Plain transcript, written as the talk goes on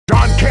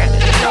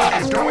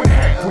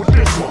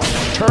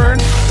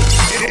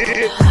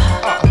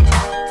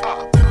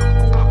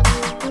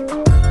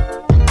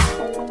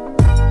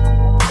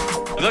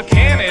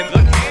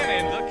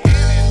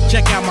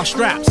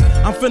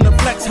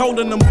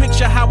holding them.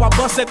 Picture how I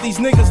bust at these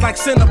niggas like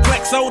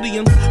Cineplex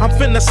Odeon. I'm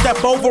finna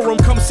step over them,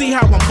 come see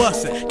how I'm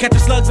bustin'. Catching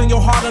slugs in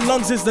your heart and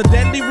lungs is the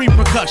deadly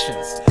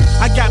repercussions.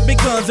 I got big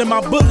guns and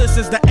my bullets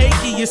is the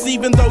achiest.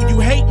 Even though you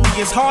hate me,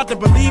 it's hard to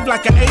believe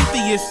like an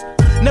atheist.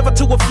 Never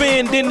to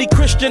offend any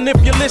Christian if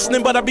you're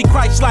listening, but I be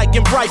Christ-like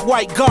in bright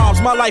white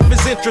garbs. My life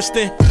is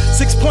interesting.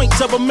 6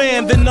 points of a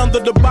man, then under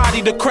the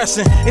body the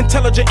crescent.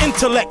 Intelligent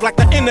intellect like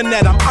the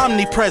internet, I'm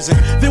omnipresent.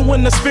 Then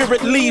when the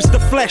spirit leaves the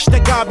flesh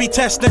that God be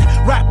testing,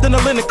 wrapped in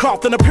a linen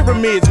cloth in the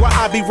pyramids where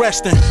I be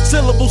resting.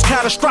 Syllables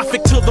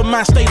catastrophic to the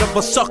mind state of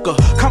a sucker.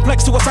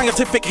 Complex to a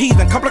scientific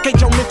heathen, complicate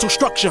your mental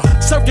structure.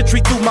 Circuitry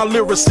through my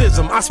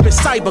lyricism, I spit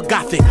cyber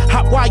gothic.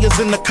 Hot wires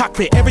in the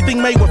cockpit,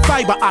 everything made with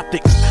fiber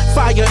optics.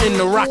 Fire in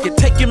the rocket,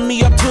 taking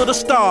me up to the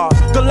stars.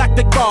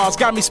 Galactic bars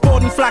got me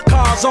sporting flat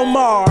cars on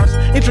Mars.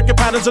 Intricate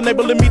patterns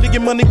enabling me to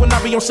get money when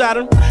I be on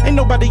Saturn. Ain't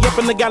nobody up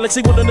in the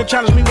galaxy willing to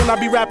challenge me when I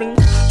be rapping.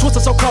 Twista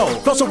so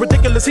cold, flow so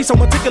ridiculous, he so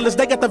meticulous.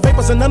 They got the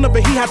vapors and none of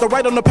it. He had to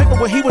write on the paper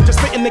where he was just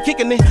spitting and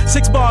kicking it.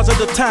 6 bars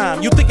at a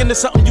time. You thinking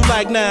it's something you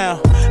like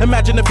now?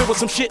 Imagine if it was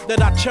some shit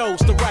that I chose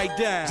to write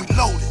down.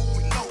 Reloaded.